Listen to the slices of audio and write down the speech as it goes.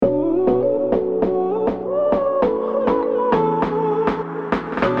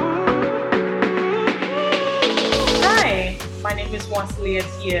Juliet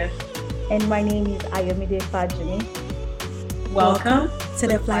here. And my name is Ayomide Fajimi. Welcome to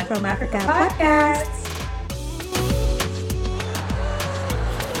the Flight from Africa podcast.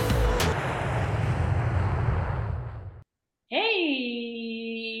 Hey,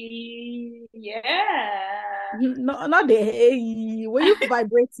 yeah. No, not the hey. When you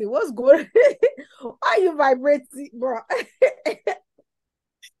vibrating, what's going? Why are you vibrating, bro?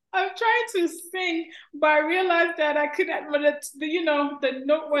 I'm trying to sing, but I realized that I couldn't. But the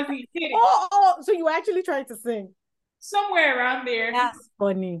note wasn't hitting. Oh, so you were actually trying to sing? Somewhere around there. That's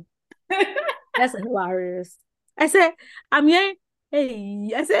funny. That's hilarious. I said, I'm here.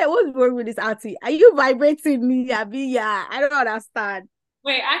 Hey, I said, what's wrong with this auntie? Are you vibrating me, Abi? Yeah, I don't understand.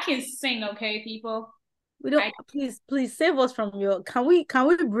 Wait, I can sing, okay, people. We don't. Please save us from your. Can we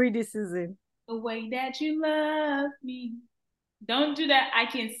breathe this season? The way that you love me. Don't do that. I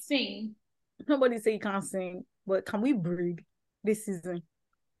can sing. Nobody say you can't sing, but can we breathe this season?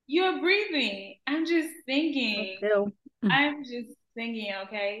 You're breathing. I'm just thinking. Okay. I'm just thinking,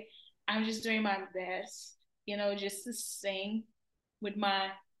 okay? I'm just doing my best, just to sing with my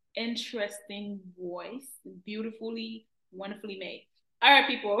interesting voice, beautifully, wonderfully made. All right,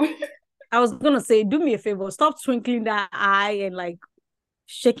 people. I was going to say, do me a favor. Stop twinkling that eye and like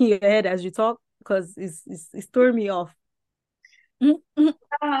shaking your head as you talk, because it's throwing me off. People.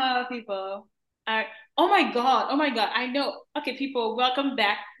 All right. Oh my God. I know. Okay, people, welcome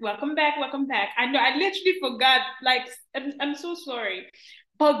back. I know I literally forgot. Like, I'm so sorry.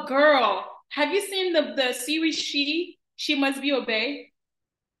 But girl, have you seen the series She Must Be Obeyed?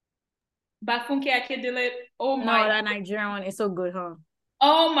 By Funke Akindele. Oh my. No, that Nigerian one is so good, huh?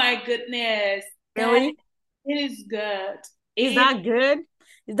 Oh my goodness. Really? It is good. Is that good?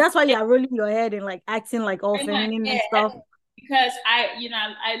 That's why you're rolling your head and like acting like all feminine and stuff. Because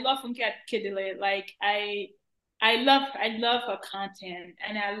I love Funke Akindele. Like I love her content,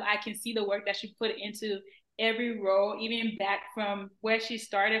 and I can see the work that she put into every role, even back from where she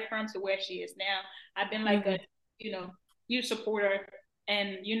started from to where she is now. I've been like a huge supporter,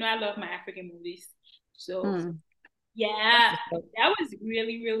 and I love my African movies. So yeah, that was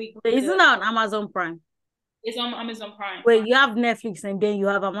really, really good. Isn't that on Amazon Prime? It's on Amazon Prime. Wait, you have Netflix and then you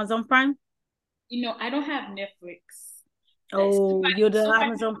have Amazon Prime? I don't have Netflix. Oh, you're the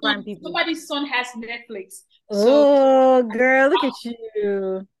Amazon Prime people. Somebody's son has Netflix. Oh, girl, look at you.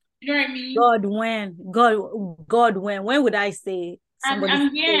 You know what I mean? God, when would I say somebody?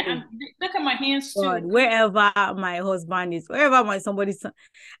 Look at my hands too. God, wherever my husband is, wherever my somebody's son.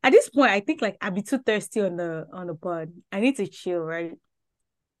 At this point, I think like I'd be too thirsty on the pod. I need to chill, right?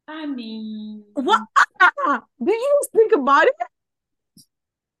 I mean, what? Do you think about it?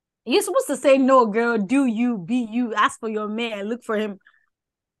 You're supposed to say no, girl. Do you, be you, ask for your man, look for him.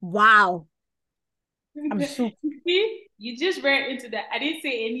 Wow. I'm so you just ran into that. I didn't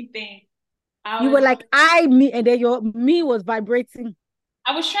say anything. You were like me, and then your me was vibrating.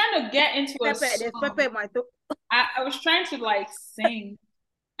 I was trying to get into a song. Pepper in my throat. I was trying to like sing.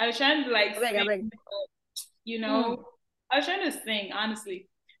 I was trying to like sing, I was trying to sing, honestly.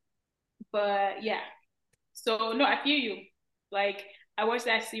 But yeah. So no, I feel you. Like I watched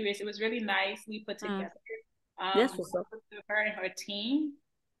that series. It was really nice. We put together. Yes, what's up? Her and her team.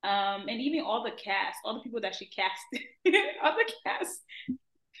 And even all the cast, all the people that she cast, all the cast,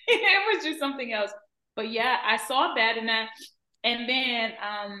 it was just something else. But yeah, I saw that, and then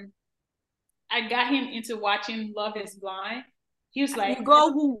I got him into watching Love Is Blind. He was like, "You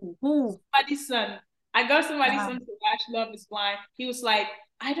go who? Somebody's son." I got somebody's son to watch Love Is Blind. He was like,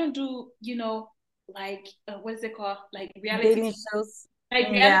 "I don't do, like what is it called, like reality shows, like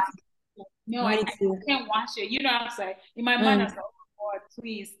reality." No, I can't watch it. You know what I'm saying? In my mind, I was like, oh God,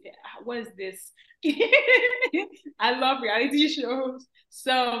 please, what is this? I love reality shows.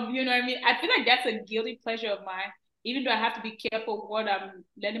 So, you know what I mean? I feel like that's a guilty pleasure of mine, even though I have to be careful what I'm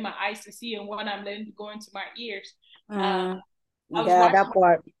letting my eyes to see and what I'm letting go into my ears. That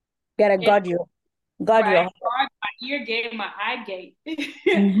part. Gotta guard you. Guard you. My ear gate, my eye gate.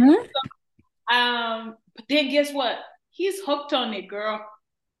 But then guess what? He's hooked on it, girl.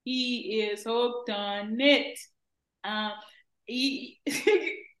 He is hooked on it. I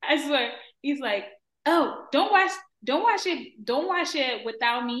swear, he's like, oh, don't watch it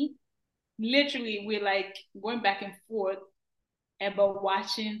without me. Literally, we're like going back and forth about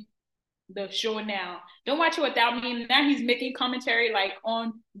watching the show now. Don't watch it without me. Now he's making commentary like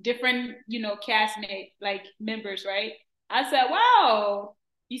on different, castmate like members, right? I said, wow,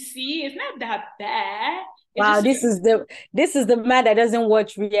 you see, it's not that bad. Wow, this is the man that doesn't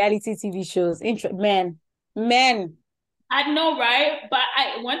watch reality TV shows. Man. I know, right? But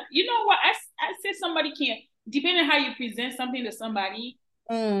I say somebody can't, depending on how you present something to somebody,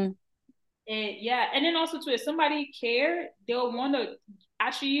 Mm. Yeah, and then also too, if somebody care, they'll want to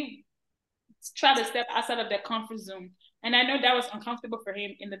actually try to step outside of their comfort zone. And I know that was uncomfortable for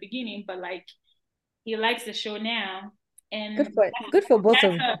him in the beginning, but like he likes the show now, and Good for both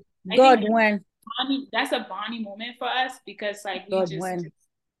of that's you. a I think God win. that's a bonding moment for us because like God win.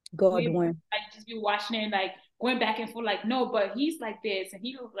 God we win. like just be watching it like going back and forth like no, but he's like this and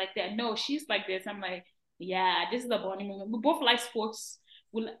he looks like that. No, she's like this. I'm like, yeah, this is a bonding moment. We both like sports.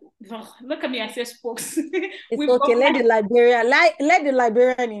 We, look at me, I said sports. It's we okay. both Let like the Liberian let the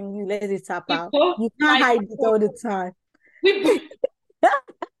Liberian in you let it tap we out. both You can't like hide it sports. all the time. We both,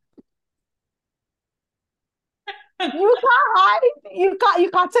 You can't hide it. You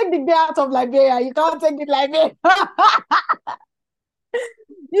can't take the beer out of Liberia. You can't take the Liberian.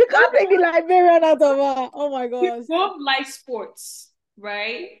 You can't take the Liberian out of her. Oh my we gosh. both like sports,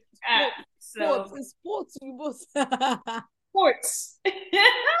 right? So It's sports. You both. sports.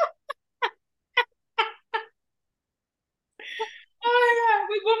 Oh my god,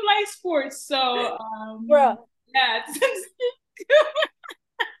 we both like sports. So Bruh. yeah.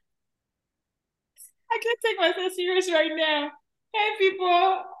 I can't take myself serious right now. Hey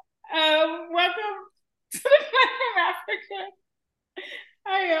people, welcome to the Flight from Africa.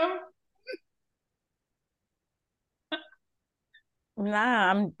 I am.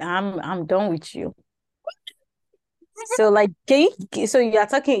 Nah, I'm done with you. So like, so you are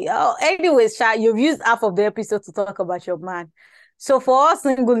talking. Oh, anyways, Sha, you've used half of the episode to talk about your man. So for us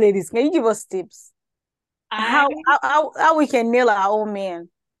single ladies, can you give us tips I, how we can nail our own man?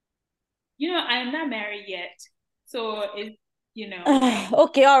 I'm not married yet, so it's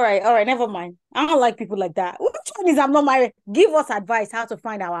Okay, all right, never mind. I don't like people like that. Which one is I'm not married? Give us advice how to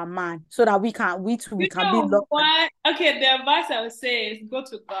find our man so that we too we you can be know loved. what? Okay, the advice I would say is go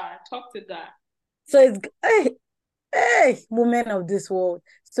to God, talk to God. So it's hey, women of this world.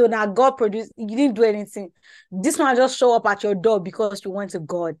 So now God produced, you didn't do anything. This one just show up at your door because you went to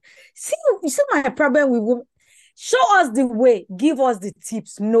God. See, you see my problem with women. Show us the way, give us the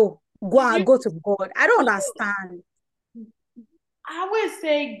tips. No, go to God. I don't understand. I would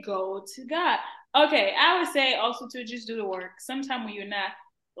say go to God. Okay, I would say also to just do the work. Sometimes when you're not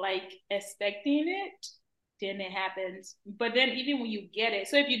like expecting it, then it happens. But then even when you get it,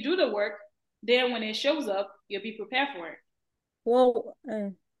 so if you do the work, then when it shows up, you'll be prepared for it. Well,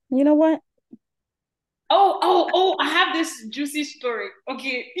 you know what? Oh, I have this juicy story.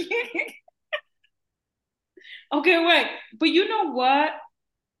 Okay. Okay, wait. But you know what?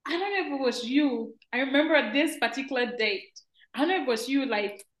 I don't know if it was you. I remember this particular date. I don't know if it was you.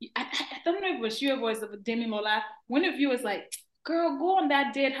 Like, I don't know if it was you. It was Demi Lola. One of you was like, "Girl, go on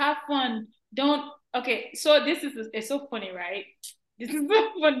that date, have fun. Don't." Okay, so this is it's so funny, right? This is so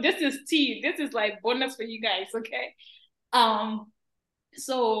fun. This is tea. This is like bonus for you guys. Okay. Um.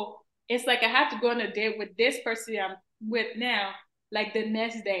 So it's like I have to go on a date with this person I'm with now. Like the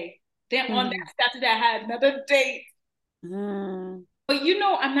next day. Then on Mm. that Saturday, I had another date. Mm. But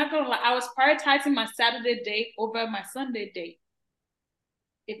I'm not gonna lie, I was prioritizing my Saturday date over my Sunday date,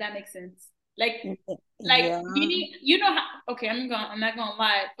 if that makes sense. Like Yeah. meaning, how okay, I'm not gonna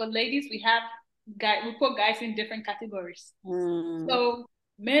lie. For ladies, we put guys in different categories. Mm. So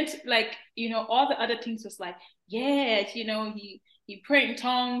meant like, all the other things was like, yeah, he prayed in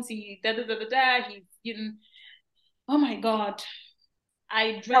tongues, he da da da da da, oh my God.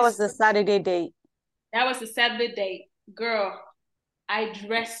 I That was dressed the Saturday date. that was the Saturday date. Girl, I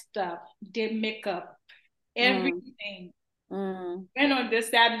dressed up, did makeup, Mm. everything. Mm. And on this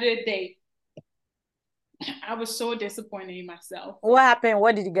Saturday day, I was so disappointed in myself. What happened?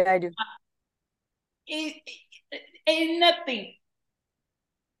 What did the guy do? It ain't nothing.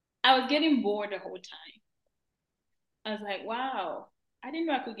 I was getting bored the whole time. I was like, wow, I didn't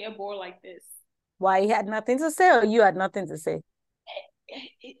know I could get bored like this. Why he had nothing to say or you had nothing to say?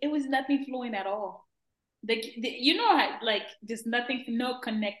 It was nothing flowing at all. How, like there's nothing, no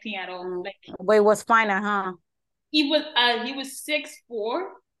connecting at all. Mm. Like But it was fine, huh? he was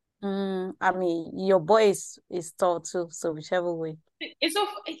 6'4". I mean, your boy is tall too, so whichever way. It's so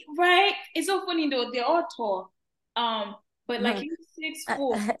right. It's so funny though. They're all tall. But like he's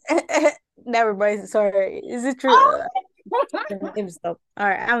 6'4". Everybody, sorry. Is it true? Oh, Let me stop. All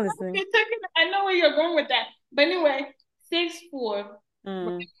right, I'm listening. I know where you're going with that. But anyway, 6'4". Right?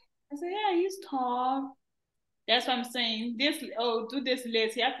 Mm. I said, yeah, he's tall. That's what I'm saying. Do this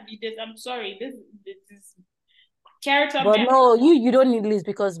list. He has to be this. I'm sorry. This is character But man. no, you don't need list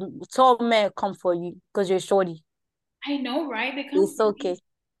because tall men come for you because you're shorty. I know, right? They come It's for me, okay.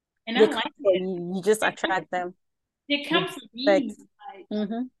 and They I come like for it. you. You just They come, attract them they with come for respect. me. Like,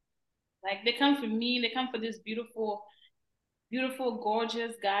 Mm-hmm. like they come for me. They come for this beautiful. beautiful,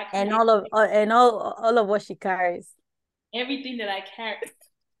 gorgeous guy, and all of what she carries. everything that I carry.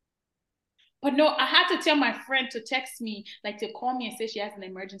 But no, I had to tell my friend to text me, like to call me and say she has an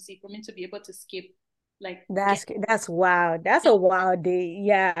emergency for me to be able to skip, like get. That's wild. That's a wild day.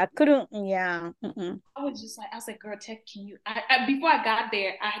 Yeah, I couldn't. Yeah. Mm-mm. I was just like, I was like, girl, tech, can you? Before I got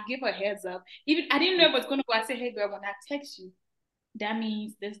there, I give her a heads up. Even I didn't know it was gonna go. I said, hey, girl, when I text you, that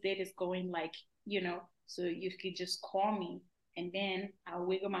means this date is going like, so you could just call me and then I'll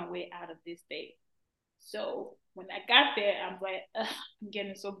wiggle my way out of this date. So when I got there, I'm like, I'm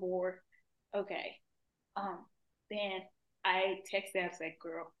getting so bored. Okay. Um, then I texted, I was like,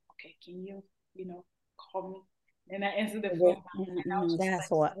 girl, okay, can you, call me? Then I answered the phone and I was just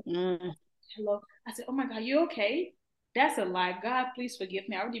That's like, what. Mm. hello. I said, oh my God, you okay? That's a lie. God, please forgive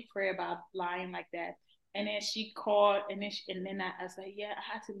me. I already pray about lying like that. And then she called, and then I was like, yeah,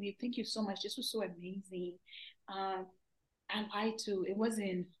 I had to leave. Thank you so much. This was so amazing. Um, I lied too. It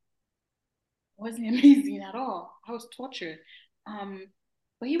wasn't amazing at all. I was tortured. Um,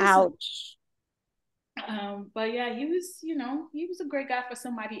 but he was, Ouch. but yeah, he was a great guy for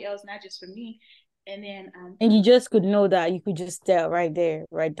somebody else, not just for me. And then, And you just could know that. You could just tell right there,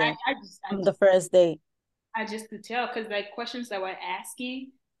 right I, then, I just, I on the just, first day. I just could tell because like questions that were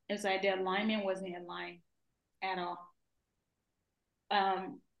asking, it's like the alignment wasn't in line at all.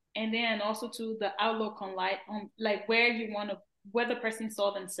 Um, and then also to the outlook on life, on like where the person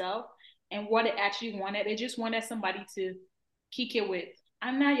saw themselves and what they actually wanted. They just wanted somebody to kick it with.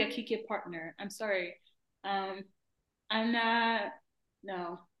 I'm not your kick it partner. I'm sorry. Um, I'm not.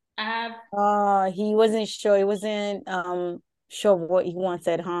 No, I have. He wasn't sure. He wasn't sure what he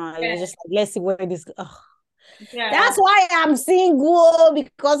wanted, huh? It Yeah, was just like, let's see where this. Ugh. yeah. That's why I'm single,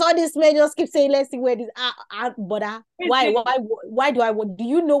 because all these men just keep saying, let's see where this. But why do I want? Do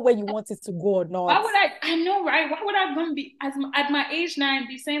you know where you want it to go or Why not? would I know, right? Why would I gonna be at my age 9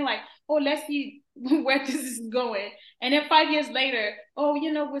 be saying like, oh, let's see where this is going, and then 5 years later, oh,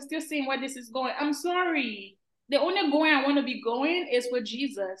 we're still seeing where this is going. I'm sorry. The only going I want to be going is with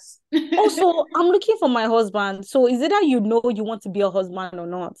Jesus. Also, I'm looking for my husband. So is it that you know you want to be a husband or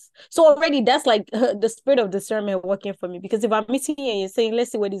not? So already that's like the spirit of discernment working for me. Because if I'm meeting you and you're saying,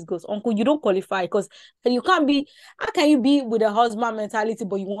 let's see where this goes, uncle, you don't qualify because you can't be. How can you be with a husband mentality,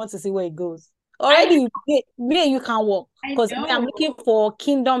 but you want to see where it goes? I Already, me and you can't work I because I'm know. looking for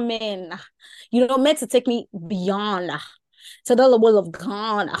kingdom men. Meant to take me beyond to the level of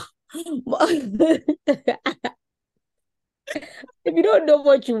God. If you don't know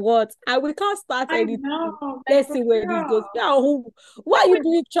what you want, and we can't start I anything. know. Like Let's for see where this goes. real. Now, why Why are you would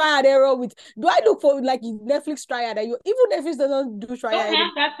doing trial and error with? Do I look for like Netflix trial that you even Netflix doesn't do trial don't have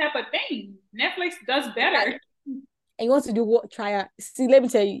anymore? that type of thing? Netflix does Like, better. and you want to do what trial? See, let me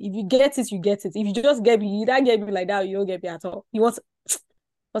tell you, if you get it, you get it. If you just get me, you don't get me like that, you don't get me at all. You want to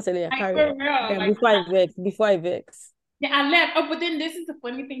Like carry for on. real. Then Like before I vex. yeah, I left. Oh, but then this is the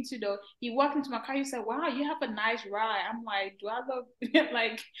funny thing too, though. He walked into my car. He said, "Wow, you have a nice ride." I'm like, "Do I look like I'm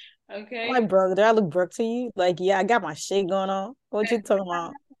like, okay?" bro, do I look broke to you? Like, yeah, I got my shit going on. What you talking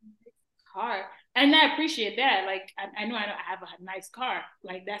about? Car, and I appreciate that. Like, I know, I have a nice car.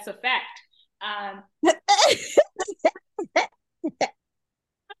 Like, that's a fact. Um,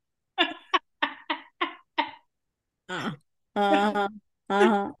 uh, uh,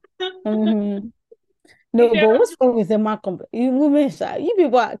 uh, mm-hmm. you No, but what's wrong with the man? You women, you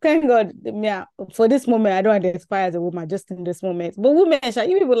people, thank God, yeah, for this moment, I don't identify as a woman just in this moment. But women,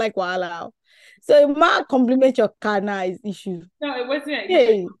 you people like wahala. So a man compliment your car now is issue. no, it wasn't an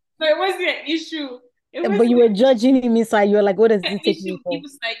issue. Hey, No, it wasn't an issue. It but wasn't you were judging him inside. You're like, what does an he take issue. me He for?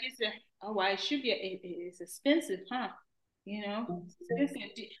 was like, oh, well, it should be. It's expensive, huh? It's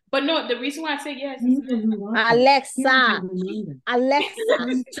expensive. But no, the reason why I say yes is Alexa,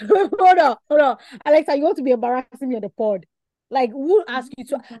 Alexa, hold on. Alexa, you want to be embarrassing me on the pod? Like, who asked you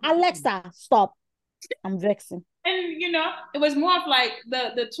to? Alexa, stop. I'm vexing. and it was more of like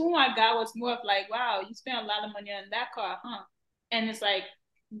the tune I got was more of like, wow, you spent a lot of money on that car, huh? And it's like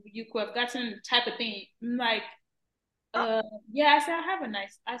you could have gotten type of thing. I'm like, yeah, I said I have a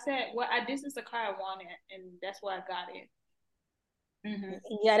nice. I said, well, this is the car I wanted, and that's why I got it.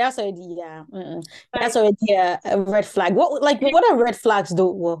 Yeah, that's already yeah. Mm-mm. That's Like, already a red flag. What are red flags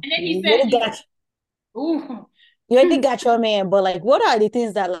though? Well, and then he said, ooh, you already got your man, but like what are the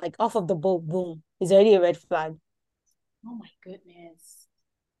things that like off of the boat, boom, is already a red flag? oh my goodness,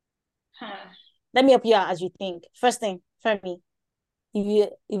 huh? Let me help you out as you think. First thing for me,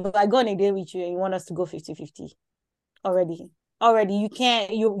 if I go on a date with you and you want us to go 50-50, already. Already you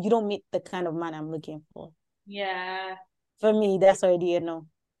can't you don't meet the kind of man I'm looking for. Yeah, For me, that's already a no.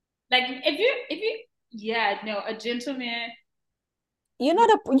 like if you, yeah, no, a gentleman. you don't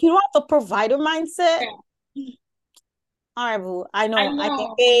have the provider mindset. Yeah. All right, boo. I I know I can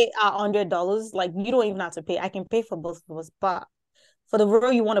know. pay $100. Like you don't even have to pay. I can pay for both of us, but for the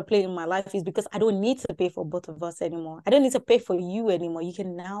role you want to play in my life is because I don't need to pay for both of us anymore. I don't need to pay for you anymore. You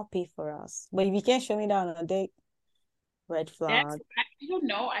can now pay for us. But if you can't show me that on a date, red flag. I don't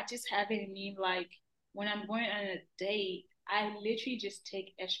know. I just have it in me. Like when I'm going on a date, I literally just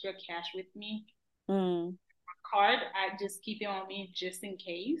take extra cash with me. Mm. Card, I just keep it on me just in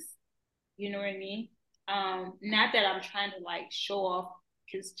case. You know what I mean? Not that I'm trying to like show off,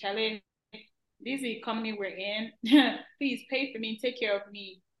 because Charlie, this is the company we're in. Please pay for me, take care of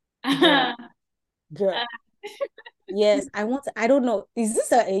me. Girl, girl. Yes, I don't know. Is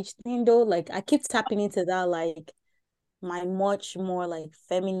this an age thing though? Like I keep tapping into that like my much more like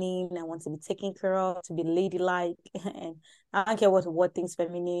feminine. I want to be taken care of, to be ladylike, and I don't care what things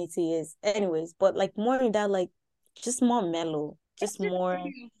femininity is. Anyways, but like more in that like just more mellow, just Just more.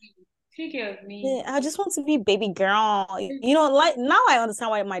 take care of Yeah, me. I just want to be baby girl. You know, like now I understand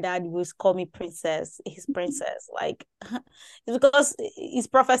why my dad was call me princess, his princess. Like it's because he's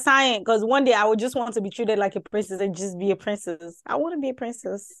prophesying. Because one day I would just want to be treated like a princess and just be a princess. I want to be a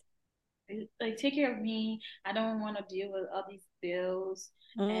princess. Like take care of me. I don't want to deal with all these bills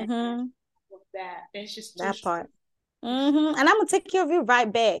and Mm-hmm. that. It's just too That part. stressful. Mm-hmm. And I'm gonna take care of you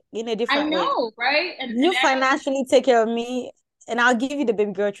right back in a I different way. know, right? And You financially take care of me, and I'll give you the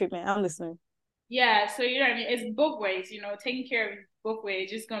baby girl treatment. I'm listening. yeah, so you know what I mean? It's both ways, you know, taking care of both ways,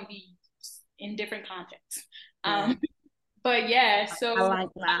 just gonna be in different contexts. Yeah. Um, but yeah, I so like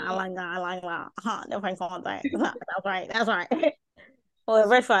that. I like that. I like that. Different context. That's right. That's right. Oh,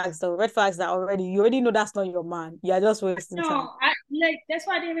 red flags though. Red flags that already you already know that's not your man. You're just wasting time. no, I like that's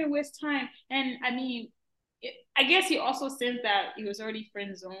why I didn't even waste time. And I mean, I guess he also sensed that he was already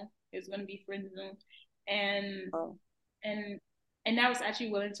friend zone. He was gonna be friend zone, and Oh. and and I was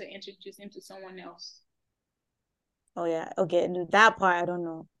actually willing to introduce him to someone else. Oh yeah. Okay. That part I don't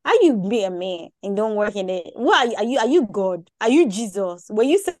know. How you be a man and don't work in it? What are you God? Are you Jesus? When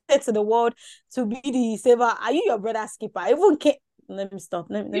you said to the world to be the savior, are you your brother's keeper? I even can't let me stop.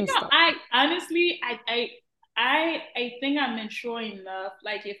 Let You me know, stop. I honestly, I think I'm mature enough.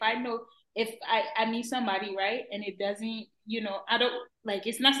 Like if I know if I meet somebody right, and it doesn't, you know, I don't like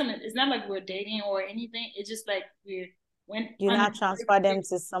it's not something. It's not like we're dating or anything. It's just like we're went You on a now transfer them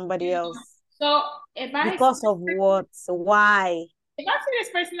to somebody you know. else. So if I see Because this of person, what? Why? if I see this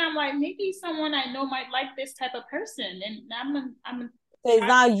person, I'm like maybe someone I know might like this type of person, and I'm So it's try.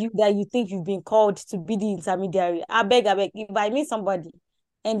 now you that you think you've been called to be the intermediary. I beg. If I meet somebody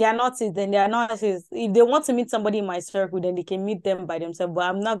and they're not it, then they're not it. If they want to meet somebody in my circle, then they can meet them by themselves. But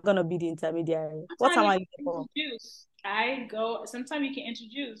I'm not gonna be the intermediary. What Sometimes am you I can looking for? introduce. I go. Sometimes you can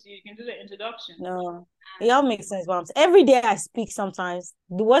introduce. You can do the introduction. No. It all makes sense. But every day I speak sometimes,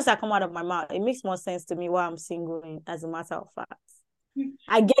 the words that come out of my mouth, it makes more sense to me while I'm single, as a matter of fact.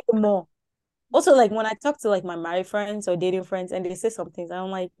 I get more. Also, like when I talk to like my married friends or dating friends and they say some things,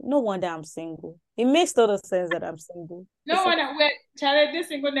 I'm like, no wonder I'm single. It makes total sense that I'm single. No It's one, okay. Charlie, this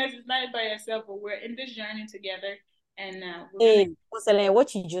singleness is not by yourself, but we're in this journey together, and we're gonna. Hey, Josele,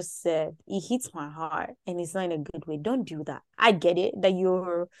 what you just said, it hits my heart and it's not in a good way. Don't do that. I get it that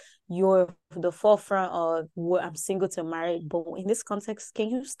you're the forefront of what I'm single to marry, but in this context, can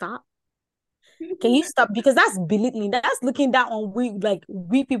you stop? Can you stop? Because that's belittling. That's looking down on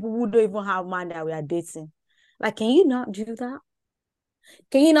we people who don't even have man that we are dating. Like, can you not do that?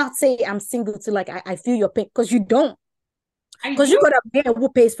 Can you not say I'm single to like I feel your pain? Because you don't. I Because you do. got a man who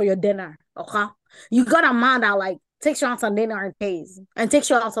pays for your dinner. Okay. You got a man that like takes you out on dinner and pays and takes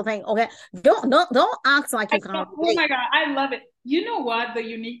you out something. Okay. Don't act like you can't Oh relate. my god, I love it. You know what? The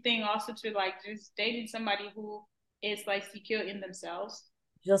unique thing also to like just dating somebody who is like secure in themselves,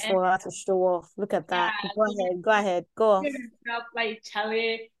 Just and for her to show off. Look at yeah, that. Go ahead. Go ahead. Go off. themselves like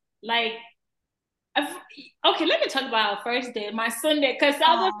Charlie, like. Okay, let me talk about our first day, my Sunday, because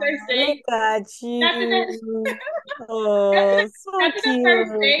our Oh, first look day, at nothing. you. Oh, so After the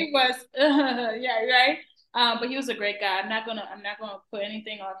first cute. day was yeah, right. But he was a great guy. I'm not gonna put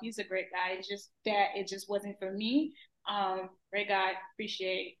anything off. He's a great guy. It's just that it just wasn't for me. Great guy,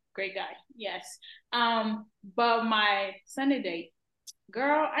 appreciate, great guy. Yes. But my Sunday date,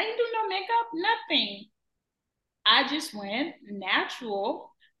 girl, I didn't do no makeup, nothing. I just went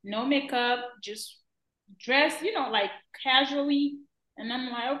natural, no makeup, just dress, you know, like casually. And I'm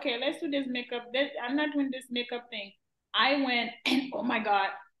like, okay, let's do this makeup. I'm not doing this makeup thing. I went and oh my God.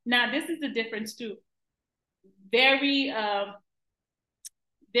 Now this is the difference too. Very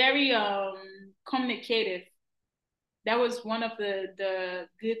very communicative. That was one of the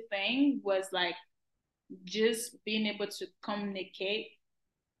good thing was like just being able to communicate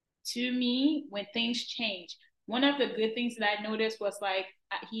to me when things change. One of the good things that I noticed was like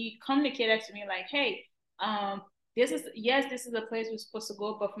he communicated to me like, "Hey, this is this is the place we're supposed to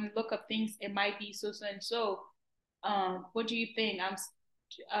go, but from the look of things, it might be so so and so. What do you think?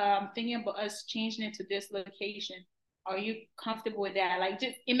 I'm thinking about us changing it to this location. Are you comfortable with that? Like,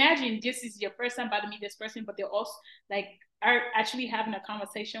 just imagine this is your first time about to meet this person, but they're also like are actually having a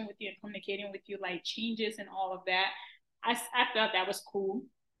conversation with you and communicating with you, like changes and all of that. I thought that was cool.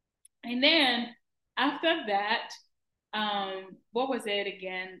 And then after that, what was it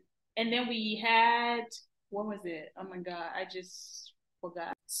again? And then we had what was it? Oh my god, I just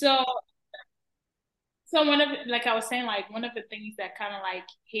forgot. So one of like I was saying, like one of the things that kind of like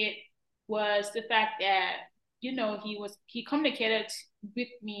hit was the fact that he communicated with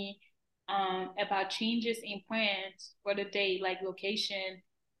me about changes in plans for the day, like location,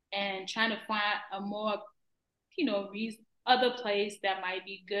 and trying to find a more other place that might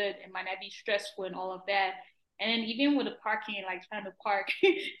be good and might not be stressful and all of that. And then even with the parking, like trying to park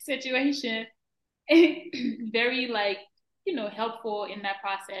situation, very like helpful in that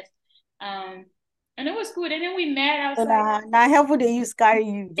process. Um, and it was good. And then we met So outside. now helpful they use carry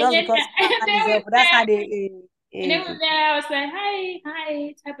you And just then, because and man then is we helpful. That's how met. they And then we met. I was like, hi,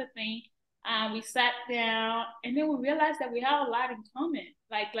 hi, type of thing. We sat down, and then we realized that we had a lot in common.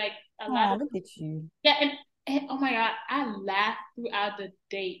 Like a lot oh, of look at you. yeah. And oh my god, I laughed throughout the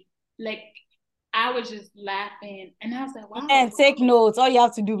date. Like I was just laughing, and I was like, wow. And take notes. All you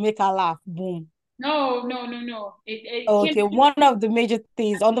have to do make her laugh. Boom. No, no, no, no. It came. Okay, one of the major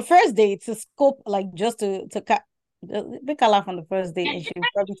things on the first date to scope, like just make her laugh on the first date, and she'll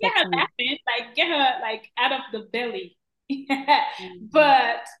probably Get text her you. laughing, like get her like out of the belly. Mhm.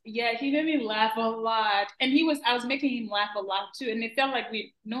 But yeah, he made me laugh a lot, and I was making him laugh a lot too, and it felt like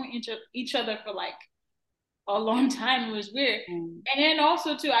we know each other for like a long time. It was weird. Mm. And then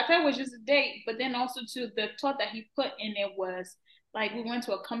also too, I thought it was just a date, but then also too, the thought that he put in it was like we went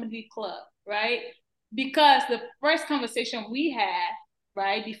to a comedy club, right? Because the first conversation we had,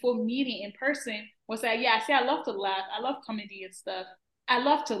 right, before meeting in person was like, yeah, I say I love to laugh. I love comedy and stuff. I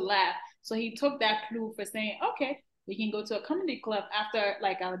love to laugh. So he took that clue for saying, okay, we can go to a comedy club after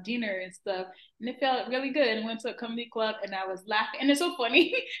like our dinner and stuff. And it felt really good. And went to a comedy club and I was laughing. And it's so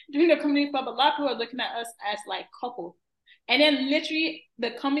funny during the comedy club, a lot of people are looking at us as like couple. And then literally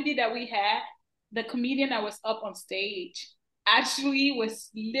the comedy that we had, the comedian that was up on stage actually was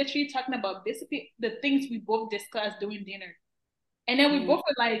literally talking about basically the things we both discussed during dinner. And then we Mm. both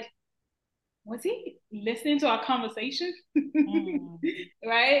were like, was he listening to our conversation? Mm.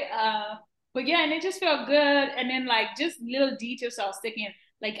 Right? But yeah, and it just felt good. And then like just little details I was thinking,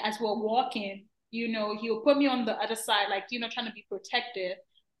 like as we're walking, he'll put me on the other side, like, trying to be protective,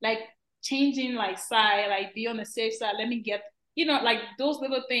 like changing like side, like be on the safe side, let me get, like those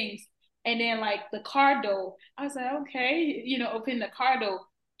little things. And then like the car door, I was like, okay, open the car door.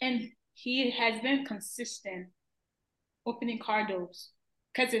 And he has been consistent opening car doors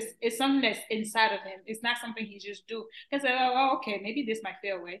because it's something that's inside of him. It's not something he just do. Because okay, maybe this might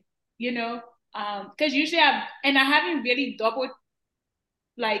feel away, you know. Because usually I haven't really doubled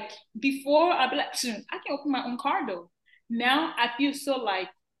like before. I'd be like, I can open my own car door. Now I feel so like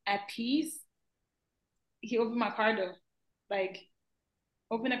at peace. He opened my car door, like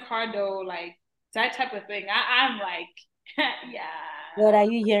open a car door, like that type of thing. I'm like, yeah. God, are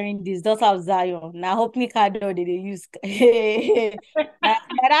you hearing this? Daughter of Zion. Now, hope me card they use. Now,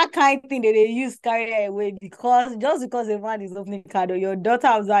 that kind of thing that they use carry away because just because a man is opening card, your daughter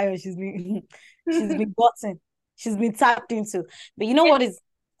of Zion, she's been she's been gotten, she's been tapped into. But you know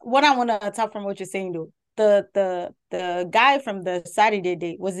what I want to tap from what you're saying though. The guy from the Saturday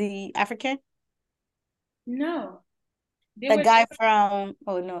date, was he African? No, they The were. guy from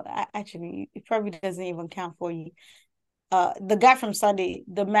no, actually, it probably doesn't even count for you. The guy from Sunday,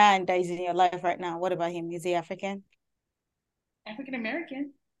 the man that is in your life right now, what about him? Is he African? African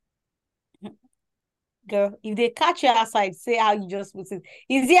American. Girl, if they catch you outside, say how you just put it.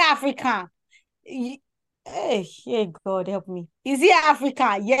 Is he African? Hey, God help me. Is he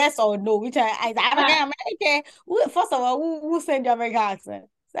African? Yes or no? Which is African American? First of all, who sent the American accent?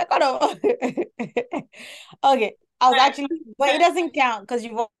 Second of all, okay. I was actually, but it doesn't count because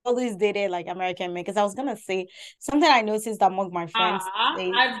you've always dated like American men. Because I was gonna say something I noticed among my friends.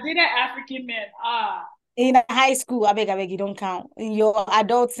 I did an African man. In high school, I beg, you don't count. In your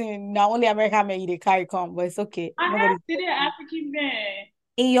adulting, not only American men you they carry come, but it's okay. I have Nobody's did an African man.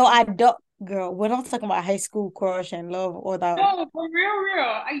 in your adult girl. We're not talking about high school crush and love or that. No, for real, real.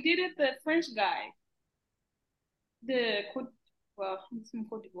 I did it the French guy. The Cote, well, he's from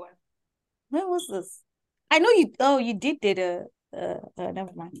Cote d'Ivoire. When was this? I know you. Oh, you did never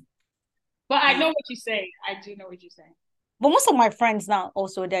mind. But I know what you say. I do know what you're saying. But most of my friends now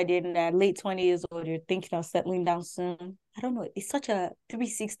also that in their late 20s or they're thinking of settling down soon. I don't know. It's such a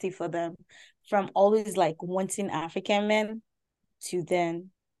 360 for them from always like wanting African men to then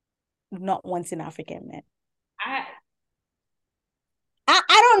not wanting African men. I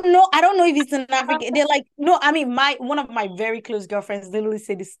I don't know. I don't know if it's an African. They're like, no, I mean, one of my very close girlfriends literally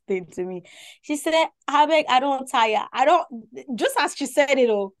said this thing to me. She said, I beg, I don't tire. I don't just as she said it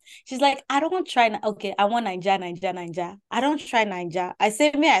all. She's like, I don't try. Okay, I want Niger. I don't try Niger. I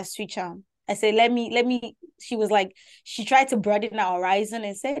said, may I switch on? I said, let me. She was like, she tried to broaden our horizon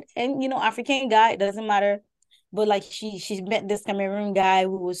and said, and African guy, it doesn't matter. But like she met this Cameroon guy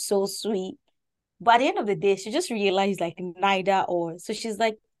who was so sweet. But at the end of the day, she just realized like neither or. So she's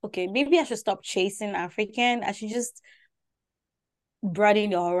like, okay, maybe I should stop chasing African. I should just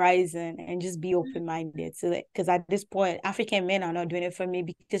broaden the horizon and just be open-minded. So because at this point, African men are not doing it for me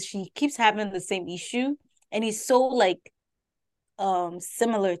because she keeps having the same issue. And it's so like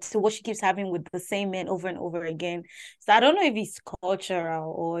similar to what she keeps having with the same men over and over again. So I don't know if it's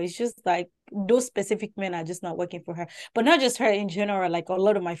cultural or it's just like those specific men are just not working for her. But not just her in general, like a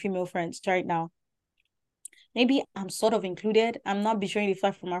lot of my female friends right now. Maybe I'm sort of included. I'm not betraying the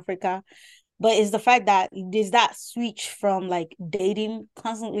flag from Africa, but it's the fact that there's that switch from like dating,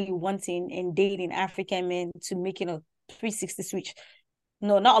 constantly wanting and dating African men to making a 360 switch.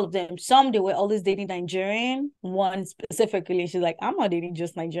 No, not all of them. Some they were always dating Nigerian. One specifically, she's like, I'm not dating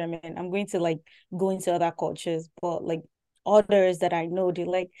just Nigerian men. I'm going to like go into other cultures. But like others that I know, they're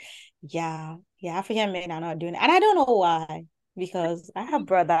like, yeah, African men are not doing it. And I don't know why because I have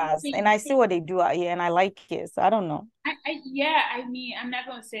brothers and I see what they do out here and I like it. So I don't know. Yeah, I mean, I'm not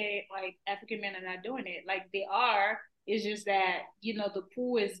gonna say like African men are not doing it. Like they are. It's just that the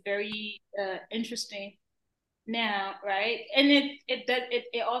pool is very interesting now, right? And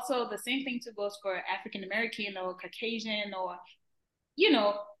it also the same thing to goes for African American or Caucasian or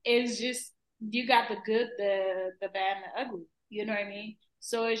it's just you got the good, the bad, and the ugly. You know what I mean?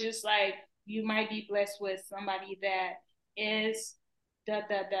 So it's just like you might be blessed with somebody that is that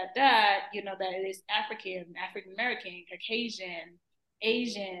is African American, Caucasian,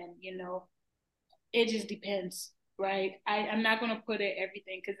 Asian. It just depends, right? I'm not gonna put it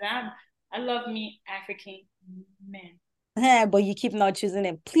everything because I love me African men. Yeah, but you keep not choosing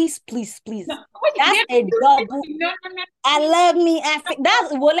them. Please, please, please. No, That's a double. no. I love me Africa.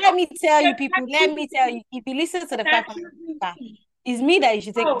 That's well. Let me tell You're you, people. not Let me tell you. If you listen to the not fact from choosing Africa, me. it's me that you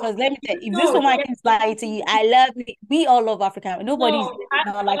should take. No, Because let me tell you, if this no, woman keeps lying to you, I love me. We all love Africa. Nobody's no.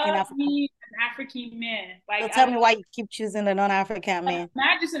 not I liking love Africa. me an African man. So Like tell me why you keep choosing the non-African man.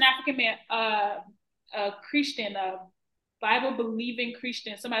 not just an African man, a Christian, a Bible believing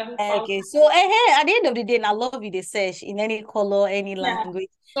Christian, somebody who follows. Okay, so at the end of the day, I love you. They search in any color, any Yeah. language.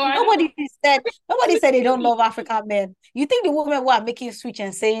 So I don't. Nobody said they don't love African men. You think the women who are making switch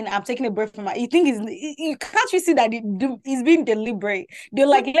and saying I'm taking a break from my, you think you can't you see that it's being deliberate? They're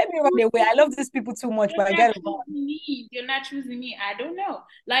like, let me run away. I love these people too much, They're but I not gotta choosing go. me. They're not choosing me. I don't know.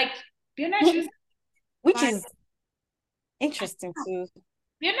 Like they're not choosing. Which Like is interesting too.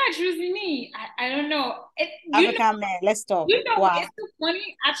 they're not choosing me. I don't know. African man, let's talk. Why? It's so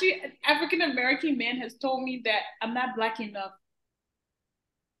funny. Actually, an African American man has told me that I'm not black enough.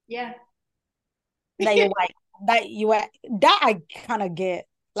 Yeah. That you're white. That I kind of get.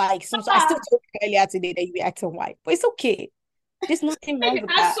 Like some I still told you earlier today that you be acting white, but it's okay. There's nothing wrong with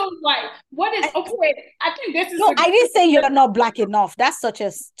I'm that. so white. What is okay? I think this is No, I didn't say you're not black enough. That's such a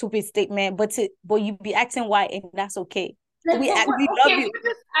stupid statement. But you be acting white, and that's okay. We love you. what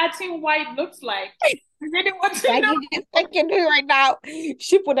does acting white looks like? I really want to Like know. I can do it right now.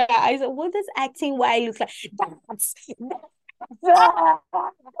 She put her eyes. What does acting white look like?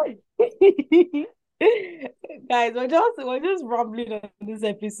 Guys, we're just rambling on this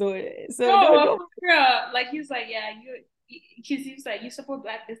episode. So No, no. for real. Like he's like, yeah, because he's like, you support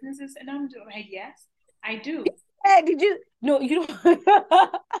black businesses, and I'm doing like, yes, I do. Hey, did you? No, you don't.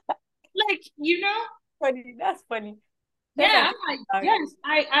 Like, Funny. That's funny. That's yeah, I'm actually like, hilarious.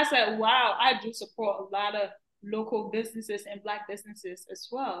 yes, I said, wow, I do support a lot of local businesses and black businesses as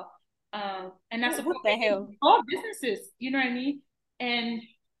well. And I What support the hell? all businesses, you know what I mean? And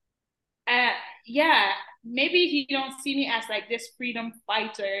uh, yeah, maybe he don't see me as like this freedom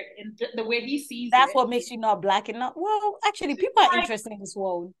fighter in the way he sees That's it. what makes you not black enough. Well, actually, people are Like, interested in this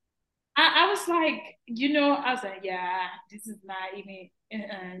world. I was like, I was like, yeah, this is not even,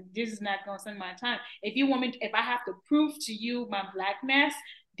 this is not gonna spend my time. If you want me, if I have to prove to you my blackness,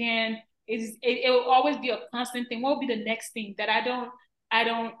 then it will always be a constant thing. What will be the next thing that I don't? I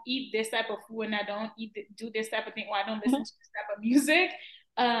don't eat this type of food and I don't do this type of thing, or I don't listen to this type of music.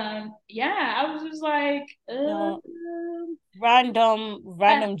 Yeah, I was just like, No, I,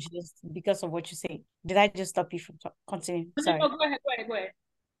 random just because of what you say. Did I just stop you from continuing? no, Sorry. go ahead.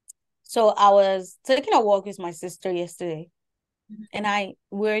 So I was taking a walk with my sister yesterday, Mhm. and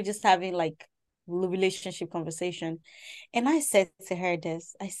we were just having like relationship conversation. And I said to her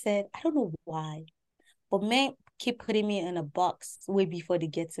this, I said, I don't know why, but men keep putting me in a box way before they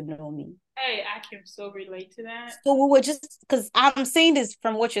get to know me. Hey, I can so relate to that. So we were just, because I'm saying this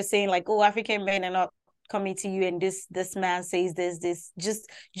from what you're saying, like, oh, African men are not coming to you, and this man says this,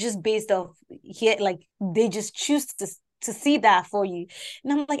 just based off here, like they just choose to see that for you.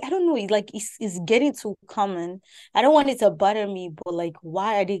 And I'm like, I don't know, it's getting too common. I don't want it to bother me, but like,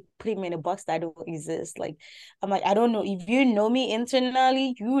 why are they putting me in a box that don't exist? Like, I'm like, I don't know. If you know me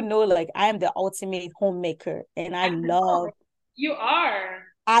internally, you know, like I am the ultimate homemaker, and I know you are.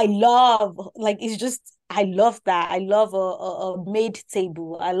 I love, like, it's just, I love that. I love a maid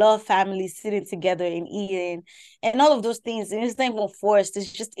table. I love families sitting together and eating and all of those things. And it's not even forced.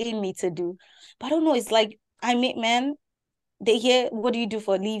 It's just in me to do. But I don't know. It's like, I meet men, they hear, what do you do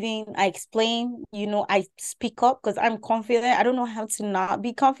for a living? I explain, I speak up because I'm confident. I don't know how to not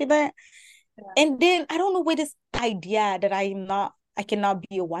be confident. Yeah. And then I don't know where this idea that I cannot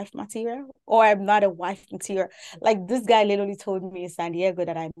be a wife material, or I'm not a wife material. Like this guy literally told me in San Diego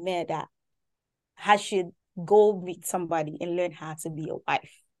that I met that I should go meet somebody and learn how to be a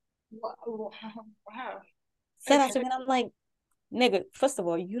wife. Wow. Wow. Said that Okay. to me, and I'm like, nigga, first of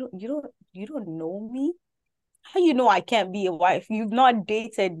all, you don't know me. How you know I can't be a wife? You've not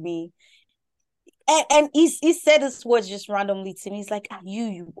dated me. And he said this words just randomly to me. He's like,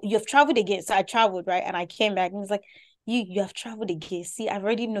 you have traveled again. So I traveled, right? And I came back and he's like, you have traveled again. See, I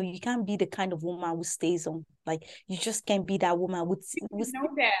already know you can't be the kind of woman who stays on. Like, you just can't be that woman You know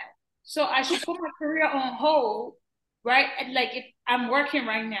that. So I should put my career on hold, right? Like if I'm working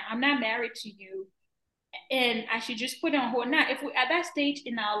right now, I'm not married to you, and I should just put it on hold. Now, if we're at that stage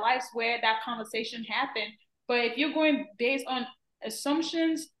in our lives where that conversation happened, but if you're going based on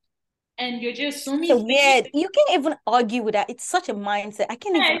assumptions and you're just assuming so things, weird. You can't even argue with that. It's such a mindset. I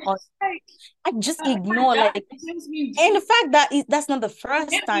can't yeah, even it's argue. just like, I just my ignore, God, like, it gives me, and the fact that that's not the it first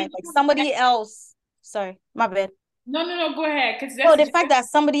gives time, me like somebody else, sorry, my bad. no, go ahead, because No, that's the just, fact that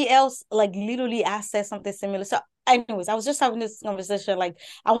somebody else like literally asked said something similar. So, anyways, I was just having this conversation. Like,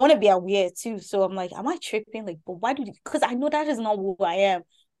 I want to be aware too. So I'm like, am I tripping? Like, but why do? Because I know that is not who I am.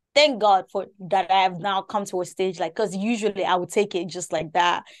 Thank God for that. I have now come to a stage like, because usually I would take it just like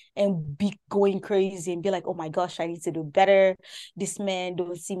that and be going crazy and be like, oh my gosh, I need to do better. This man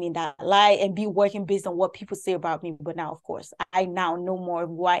don't see me in that light, and be working based on what people say about me. But now, of course, I now know more of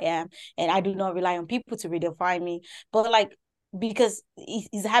who I am, and I do not rely on people to redefine me. But like, because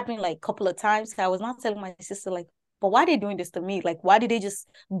it's happening like a couple of times. I was not telling my sister like, but why are they doing this to me? Like, why did they just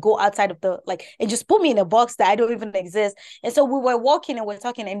go outside of the like and just put me in a box that I don't even exist? And so we were walking and we're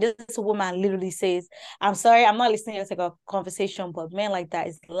talking, and this woman literally says, I'm sorry, I'm not listening to like a conversation, but men like that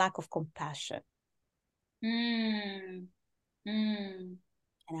is lack of compassion. mm, mm.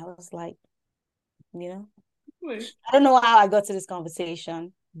 And I was like, you know, I don't know how I got to this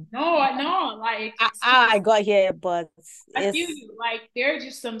conversation. No, like How I got here, but I feel it's you. Like there are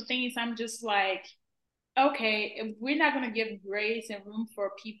just some things I'm just like, okay, if we're not gonna give grace and room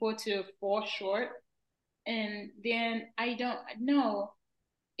for people to fall short, and then I don't know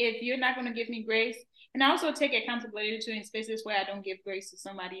if you're not gonna give me grace, and I also take accountability to in spaces where I don't give grace to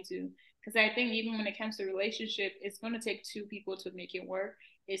somebody too. Because I think even when it comes to relationship, it's gonna take two people to make it work.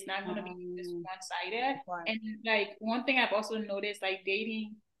 It's not gonna be just one sided. right. And like one thing I've also noticed, like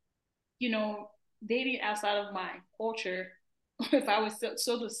dating, you know, dating outside of my culture, if I was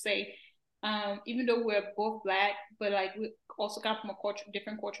so to say, even though we're both black, but like we also come from a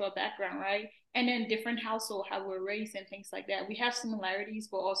different cultural background, right? And then different household, how we're raised and things like that. We have similarities,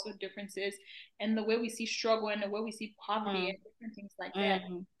 but also differences, and the way we see struggle and the way we see poverty Mm, and different things like that.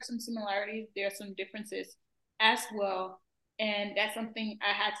 mm, There's some similarities, there are some differences as well. And that's something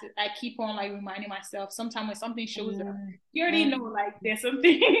I keep on like reminding myself. Sometimes when something shows up, mm, you already mm, know like there's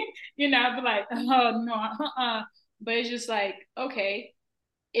something, I'll be like, oh no, But it's just like, okay,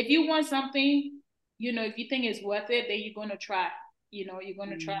 if you want something, if you think it's worth it, then you're gonna try. You're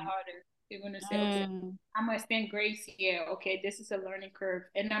gonna try mm, harder. You're gonna say, okay, mm. I'm gonna stand grace here. Okay, this is a learning curve,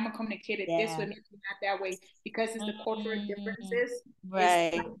 and I'm gonna communicate it this way, Yeah. maybe not that way, because it's the cultural Mm, differences. It's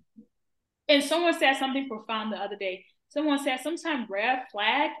right. and someone said something profound the other day. Someone said sometimes red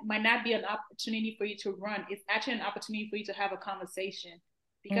flag might not be an opportunity for you to run. It's actually an opportunity for you to have a conversation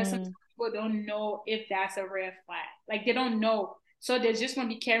because sometimes Mm, people don't know if that's a red flag. Like they don't know. So they're just going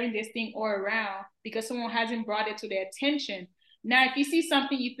to be carrying this thing all around because someone hasn't brought it to their attention. Now, if you see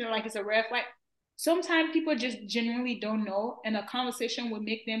something you feel like it's a red flag, sometimes people just genuinely don't know, and a conversation will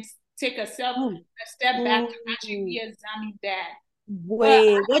make them take a step back to actually Ooh. re-examine that. But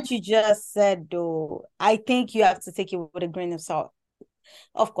Wait, what you just said though, I think you have to take it with a grain of salt.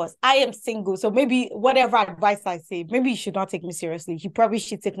 Of course, I am single, so maybe whatever advice I say, maybe you should not take me seriously. You probably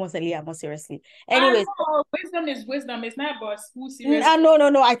should take Monsalia more seriously. I Anyways, know wisdom is wisdom. It's not about who serious.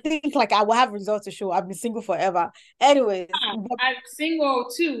 no. I think like I will have results to show. I've been single forever. Anyways, but I'm single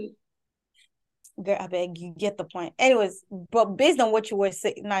too. girl, I beg you get the point. Anyways, but based on what you were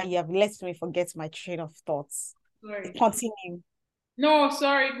saying, now you have let me forget my train of thoughts. Sorry. Continue. No,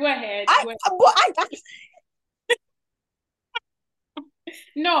 sorry. Go ahead. I, Go ahead. but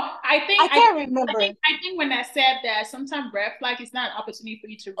No, I can't remember. I think when I said that, sometimes red flag is not an opportunity for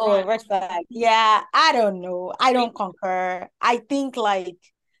you to Oh, run. red flag. Yeah, I don't know. I don't concur. I think like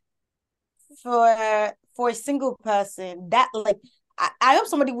for a single person, that like I hope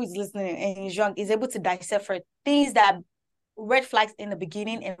somebody who is listening and is young is able to dissect for things that red flags in the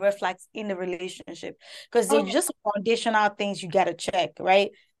beginning and red flags in the relationship, because they're Oh yeah. just foundational things you gotta check, right?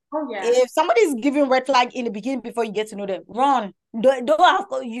 Oh yeah. If somebody's giving red flag in the beginning before you get to know them, run. Don't have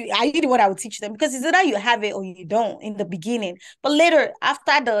you. I really what I would teach them, because it's either you have it or you don't in the beginning. But later,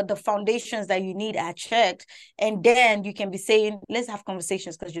 after the foundations that you need are checked, and then you can be saying, let's have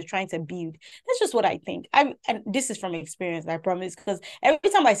conversations because you're trying to build. That's just what I think. And this is from experience, I promise. Because every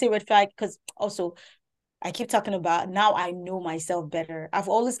time I say red flag, because also I keep talking about now I know myself better. I've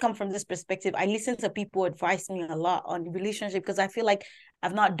always come from this perspective. I listen to people advise me a lot on relationship because I feel like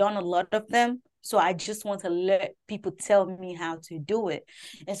I've not done a lot of them. So I just want to let people tell me how to do it.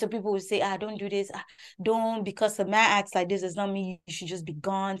 And so people will say, don't do this. Don't, because the man acts like this does not mean you should just be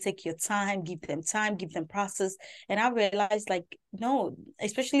gone. Take your time, give them process. And I realized like, no,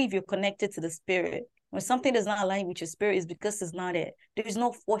 especially if you're connected to the spirit. When something does not align with your spirit, is because it's not it. There's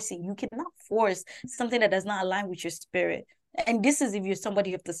no forcing. You cannot force something that does not align with your spirit. And this is if you're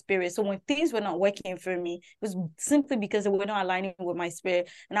somebody of the spirit. So when things were not working for me, it was simply because they were not aligning with my spirit.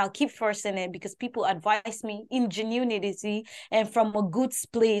 And I'll keep forcing it because people advise me in genuinity and from a good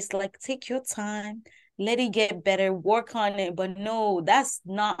place, like take your time, let it get better, work on it. But no, that's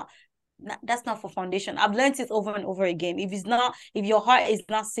not for foundation. I've learned it over and over again. If your heart is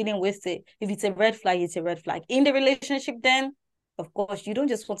not sitting with it, if it's a red flag, it's a red flag. In the relationship, then of course, you don't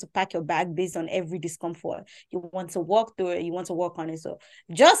just want to pack your bag based on every discomfort. You want to walk through it. You want to work on it. So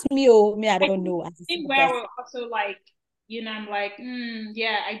just me, I I don't know. As a think single where person. we're also like, I'm like,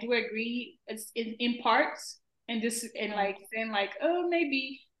 yeah, I do agree. It's in parts, and this and like saying like, oh,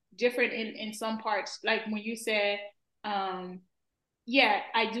 maybe different in some parts. Like when you said, um, yeah,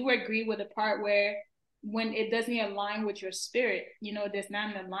 I do agree with the part where when it doesn't align with your spirit, there's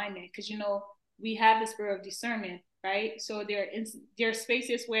not an alignment because we have the spirit of discernment, right? So there are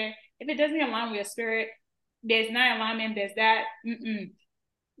spaces where if it doesn't align with your spirit, there's not alignment. There's that,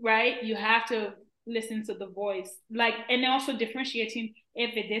 right? You have to listen to the voice, like, and also differentiating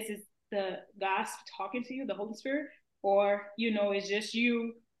if this is the God talking to you, the Holy Spirit, or it's just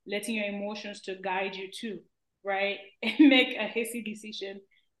you letting your emotions to guide you too, right? And make a hasty decision,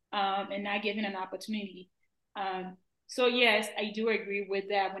 and not giving an opportunity. So yes, I do agree with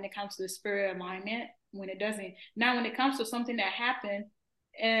that when it comes to the spirit alignment. When it doesn't, now when it comes to something that happened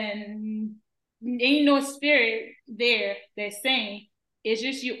and ain't no spirit there that's saying, it's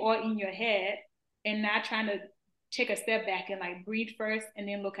just you all in your head and not trying to take a step back and like breathe first and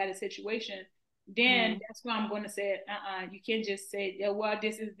then look at the situation, then that's why I'm going to say, you can't just say, yeah, well,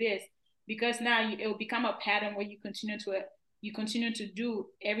 this is this, because now it will become a pattern where you continue to do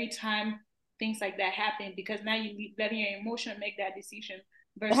every time things like that happen, because now you letting your emotion make that decision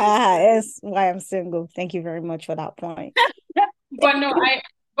versus. That's why I'm single. Thank you very much for that point. But no,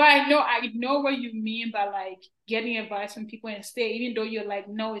 I know what you mean by like getting advice from people and stay, even though you're like,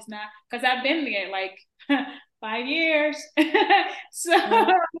 no, it's not, because I've been there like 5 years. So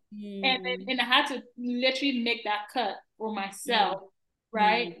and I had to literally make that cut for myself,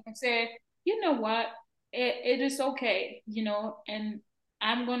 right? And say, you know what, it is okay, and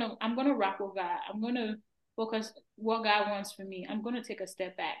I'm gonna rock with God. I'm gonna focus what God wants for me. I'm gonna take a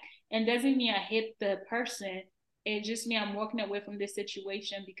step back. And doesn't mean I hate the person. It just means I'm walking away from this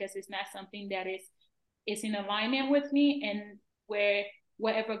situation because it's not something that is in alignment with me, and where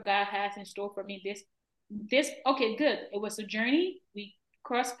whatever God has in store for me, this okay, good. It was a journey. We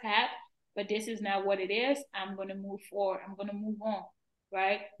crossed paths, but this is not what it is. I'm gonna move forward. I'm gonna move on.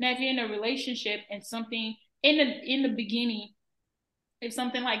 Right? Now if you're in a relationship and something in the beginning, if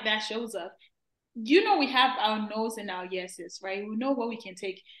something like that shows up, we have our no's and our yeses, right? We know what we can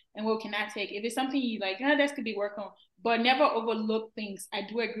take and what we cannot take. If it's something you like, that could be worked on, but never overlook things. I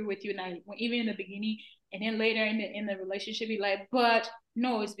do agree with you. Now, even in the beginning and then later in the relationship, you're like, but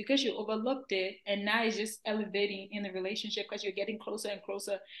no, it's because you overlooked it, and now it's just elevating in the relationship because you're getting closer and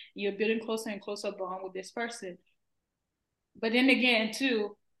closer. You're building closer and closer bond with this person. But then again,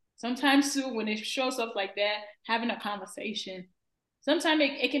 too, sometimes too, when it shows up like that, having a conversation. Sometimes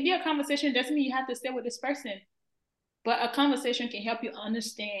it can be a conversation. Doesn't mean you have to stay with this person, but a conversation can help you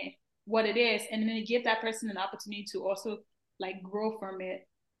understand what it is, and then give that person an opportunity to also like grow from it.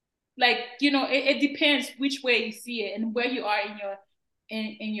 Like, it depends which way you see it and where you are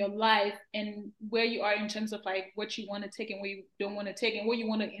in your life, and where you are in terms of like what you want to take and what you don't want to take, and what you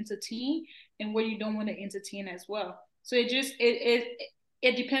want to entertain and what you don't want to entertain as well. So it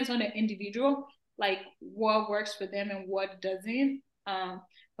depends on the individual, like what works for them and what doesn't.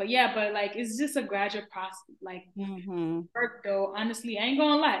 But yeah, but like it's just a gradual process. Like work though, honestly, I ain't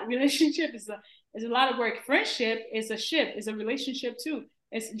gonna lie. Relationship is a lot of work. Friendship is a ship, is a relationship too.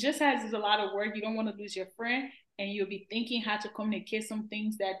 It's just as it's a lot of work. You don't want to lose your friend, and you'll be thinking how to communicate some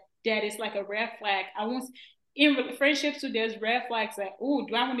things that is like a red flag. I want in friendships too. There's red flags like, oh,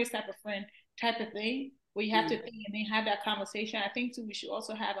 do I want this type of friend, type of thing. Where you have to think and then have that conversation. I think too, we should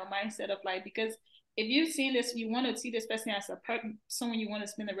also have a mindset of like, because if you've seen this, you want to see this person as someone you want to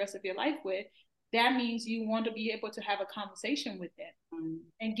spend the rest of your life with. That means you want to be able to have a conversation with them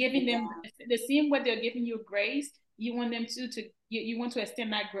and giving them the same way they're giving you grace. You want them you want to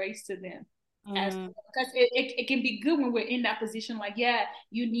extend that grace to them. As because it can be good when we're in that position, like, yeah,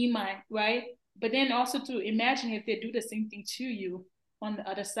 you need mine, right? But then also to imagine if they do the same thing to you on the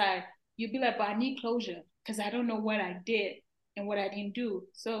other side, you'd be like, but I need closure because I don't know what I did and what I didn't do.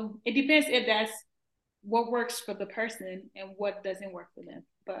 So it depends if that's what works for the person and what doesn't work for them.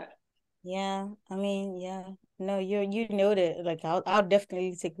 But yeah, I mean, yeah. No, you know that. Like, I'll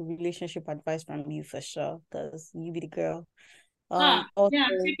definitely take a relationship advice from you for sure, because you be the girl. Also yeah,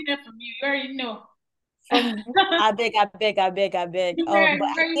 I'm taking that from you. You already know. from I beg, I beg, I beg, I beg. You But I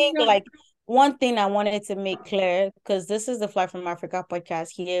already think know. like one thing I wanted to make clear, because this is the Fly from Africa podcast.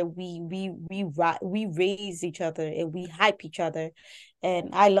 Here we raise each other and we hype each other, and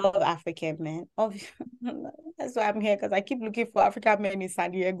I love African men. That's why I'm here, because I keep looking for African men in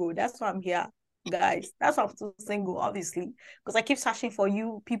San Diego. That's why I'm here, guys. That's why I'm still single, obviously, because I keep searching for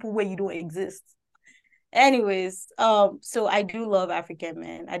you people where you don't exist. Anyways, so I do love African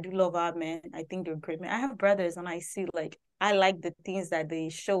men. I do love our men. I think they're great men. I have brothers, and I see like I like the things that they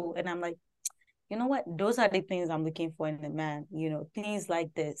show, and I'm like, you know what? Those are the things I'm looking for in a man. Things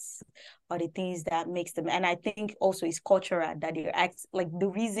like this are the things that makes them. And I think also it's cultural that they act like the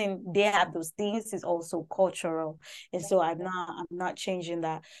reason they have those things is also cultural. And so I'm not changing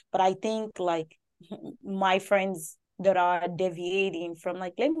that. But I think like my friends that are deviating from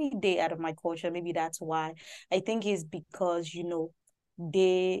like, let me date out of my culture, maybe that's why. I think it's because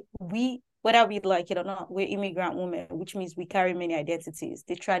we whether we like it or not, we're immigrant women, which means we carry many identities.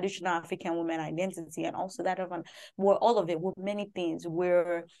 The traditional African woman identity, and also that of we're all of it. We're many things.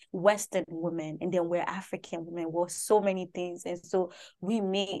 We're Western women, and then we're African women. We're so many things, and so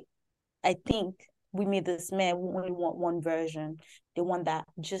I think we made this man, we only want one version, the one that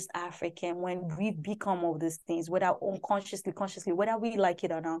just African, when we become all these things, whether unconsciously, consciously, whether we like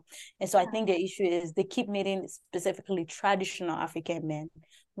it or not. And so I think the issue is they keep meeting specifically traditional African men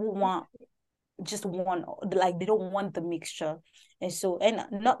who want just one, like they don't want the mixture. And so, and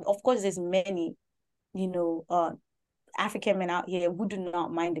not, of course, there's many, you know, African men out here who do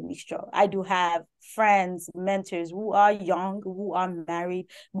not mind the mixture. I do have friends, mentors who are young, who are married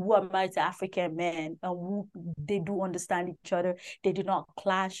to African men, and who they do understand each other. They do not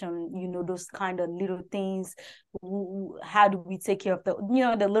clash on, those kind of little things. How do we take care of the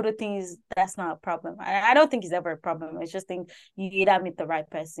little things? That's not a problem. I don't think it's ever a problem. I just think you either meet the right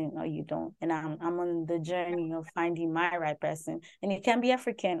person or you don't. And I'm on the journey of finding my right person. And it can be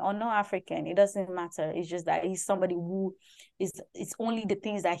African or not African. It doesn't matter. It's just that he's somebody who it's only the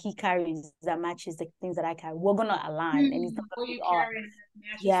things that he carries that matches the things that I carry. We're gonna align, and it's not What gonna you be off. carry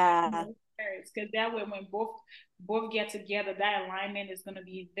matches Yeah, because that way when both get together, that alignment is gonna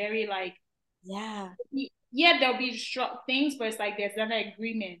be very like, yeah, yeah, there'll be strong things, but it's like there's an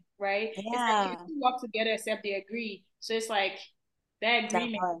agreement, right? It's like you yeah. two work together except they agree. So it's like that That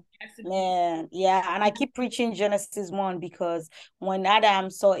agreement part. has to be. Man, yeah, and I keep preaching Genesis 1 because when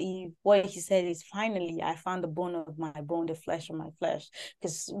Adam saw Eve, what he said is, finally, I found the bone of my bone, the flesh of my flesh.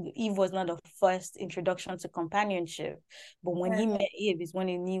 Because Eve was not the first introduction to companionship. But when he met Eve is when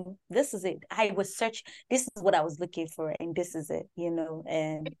he knew, this is it. I was searching, this is what I was looking for, and this is it,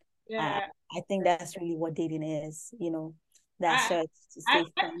 and Yeah. I think that's really what dating is, that I search to I stay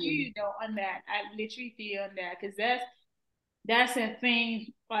feel friendly. you though on that. I literally feel on that because that's a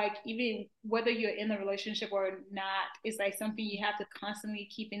thing. Like even whether you're in a relationship or not, it's like something you have to constantly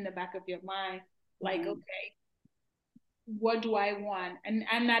keep in the back of your mind. Like, Mm-hmm. okay, what do I want? And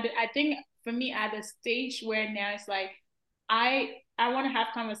I'm not. I think for me, at the stage where now it's like, I want to have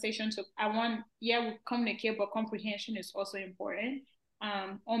conversations. So I want, yeah, we communicate, but comprehension is also important.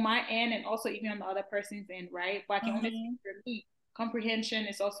 On my end and also even on the other person's end, right? But I can only speak Mm-hmm. for me. Comprehension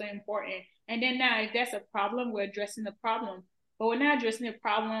is also important. And then now, if there's a problem, we're addressing the problem. But we're not addressing the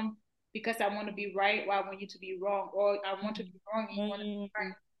problem because I want to be right or I want you to be wrong, or I want to be wrong and you want to be Mm-hmm.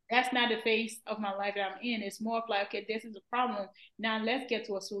 right. That's not the phase of my life that I'm in. It's more of like, okay, this is a problem. Now let's get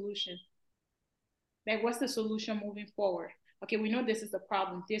to a solution. Like, what's the solution moving forward? Okay, we know this is the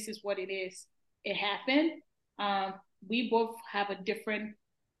problem. This is what it is. It happened. Um, we both have a different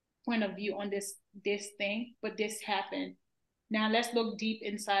point of view on this thing, but this happened. Now let's look deep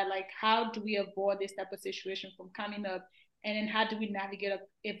inside. Like, how do we avoid this type of situation from coming up? And then how do we navigate up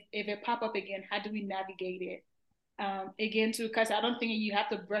if it pop up again? How do we navigate it? Again too, because I don't think you have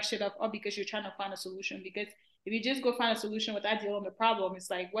to brush it up because you're trying to find a solution. Because if you just go find a solution without dealing with the problem, it's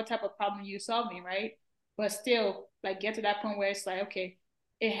like what type of problem are you solving, right? But still, like get to that point where it's like, okay,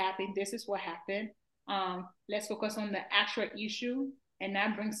 it happened. This is what happened. Let's focus on the actual issue and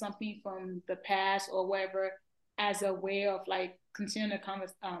not bring something from the past or whatever as a way of like continuing the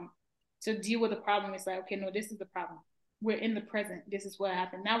conversation to deal with the problem. It's like, okay, no, this is the problem. We're in the present. This is what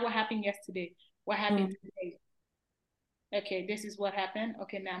happened. Not what happened yesterday. What happened Mm-hmm. today? Okay, this is what happened.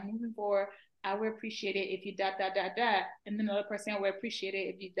 Okay, now moving forward, I would appreciate it if you dot dot dot dot, and then another person would appreciate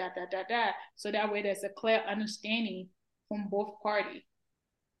it if you dot dot dot dot. So that way, there's a clear understanding from both parties.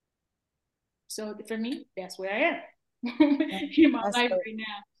 So for me, that's where I am in my That's life good. right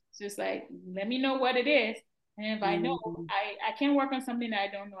now. It's just like let me know what it is, and if I know, Mm-hmm. I can't work on something that I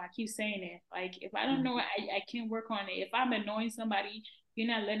don't know. I keep saying it. Like if I don't know, I can't work on it. If I'm annoying somebody, you're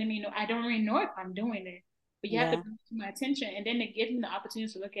not letting me know. I don't really know if I'm doing it, but you have to Yeah. bring it to my attention, and then it gives me the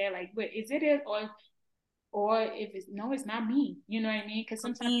opportunity to look at it like, wait, is it or if it's no, it's not me. You know what I mean? Because I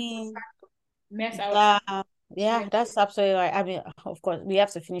sometimes people mean, mess our yeah, yeah. yeah, that's absolutely right. I mean, of course, we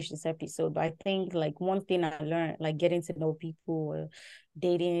have to finish this episode, but I think like one thing I learned, like getting to know people,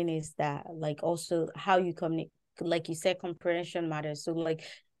 dating, is that like also how you communicate. Like you said, comprehension matters. So like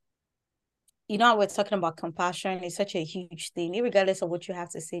we're talking about compassion. It's such a huge thing. Regardless of what you have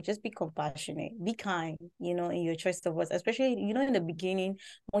to say, just be compassionate, be kind, in your choice of words, especially, in the beginning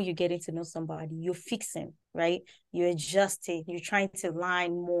when you're getting to know somebody, you're fixing, right? You're adjusting, you're trying to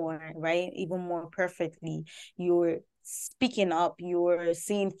line more, right? Even more perfectly. You're speaking up, you're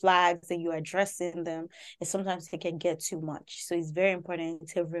seeing flags and you're addressing them. And sometimes it can get too much. So it's very important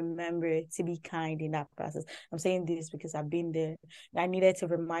to remember to be kind in that process. I'm saying this because I've been there. I needed to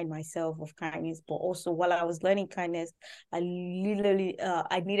remind myself of kindness, but also while I was learning kindness, I literally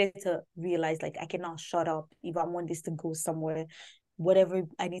I needed to realize like I cannot shut up if I want this to go somewhere. Whatever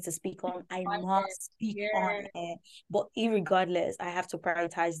I need to speak on, I must speak on Yeah. it. But irregardless, I have to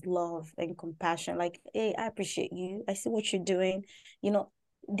prioritize love and compassion. Like, hey, I appreciate you. I see what you're doing.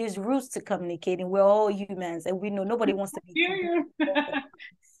 There's rules to communicating. We're all humans, and we know nobody wants to be completely Yeah. perfect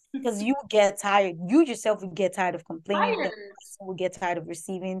because you get tired. You yourself will get tired of complaining. The Tired. person will get tired of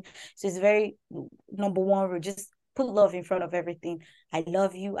receiving. So it's very number one rule. Just put love in front of everything. I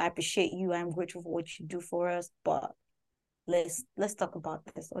love you. I appreciate you. I'm grateful for what you do for us. But let's talk about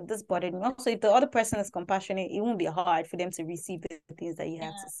this. Or this bothered me. Also, if the other person is compassionate, it won't be hard for them to receive the things that you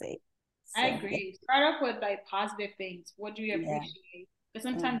have to Yeah. say. I So yeah, agree. Start off with like positive things. What do you yeah, appreciate? Because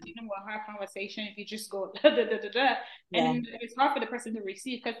sometimes mm, dealing with a hard conversation, if you just go da, da, da, da, da, and yeah. then it's hard for the person to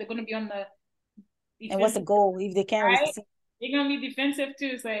receive because they're going to be on the And what's the defensive, goal if they can't right? receive? They're going to be defensive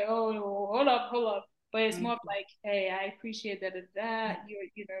too. It's like, oh, hold up, hold up. But it's more of Mm, like, hey, I appreciate that, that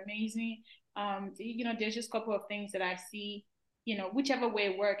you're amazing. There's just a couple of things that I see, whichever way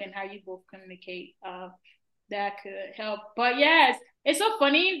it work and how you both communicate. That could help. But yes, it's so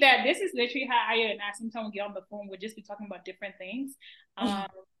funny that this is literally how I and I sometimes get on the phone. We'll just be talking about different things. Um,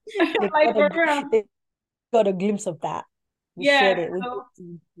 they like got a for real. they got a glimpse of that. We shared Yeah. it.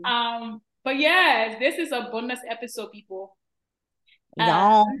 So, but yes, this is a bonus episode, people. Uh,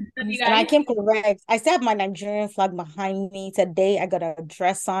 Yeah, you and I guys. came correct. I still have my Nigerian flag behind me today. I got a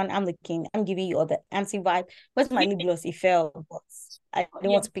dress on. I'm giving you all the anti vibe. Where's my lip gloss? It fell. I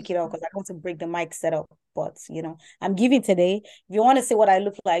don't want to pick it up because I want to break the mic setup. But I'm giving today. If you want to see what I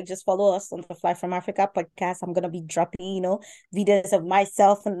look like, just follow us on the Fly from Africa podcast. I'm gonna be dropping, videos of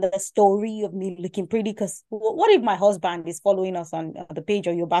myself and the story of me looking pretty. Because what if my husband is following us on the page,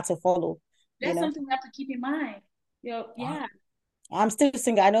 or you're about to follow? That's something you have to keep in mind. Yeah. I'm still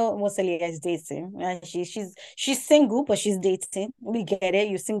single. I know Moselia is dating. She's single, but she's dating. We get it.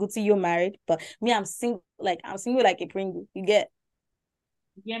 You're single till you're married. But me, I'm single. I'm single like a Pringle. You get?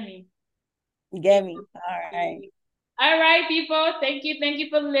 You get me? You get me? All right. All right, people. Thank you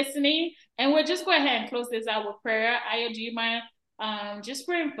for listening. And we'll just go ahead and close this out with prayer. Ayo, do you mind just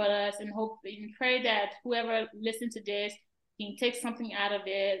praying for us and hope and pray that whoever listens to this can take something out of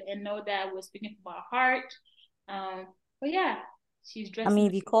it and know that we're speaking from our heart. But yeah. She's dressed. I mean,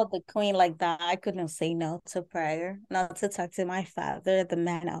 if you called the queen like that, I couldn't say no to prayer, not to talk to my father, the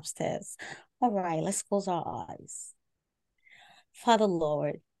man upstairs. All right, let's close our eyes. Father,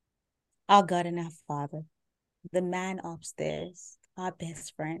 Lord, our God and our Father, the man upstairs, our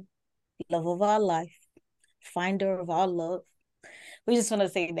best friend, love of our life, finder of our love. We just want to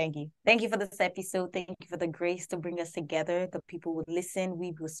say thank you. Thank you for this episode. Thank you for the grace to bring us together. The people would listen.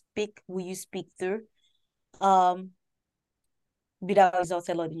 We will speak. Will you speak through? Be thou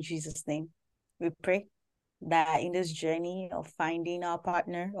exalted, Lord, in Jesus' name. We pray that in this journey of finding our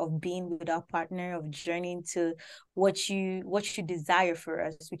partner, of being with our partner, of journeying to what you desire for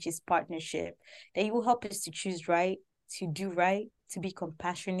us, which is partnership, that you will help us to choose right, to do right, to be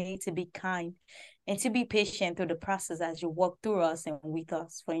compassionate, to be kind, and to be patient through the process as you walk through us and with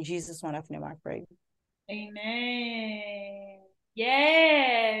us. For in Jesus' wonderful name I pray. Amen.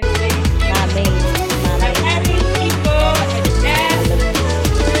 Yes. Amen.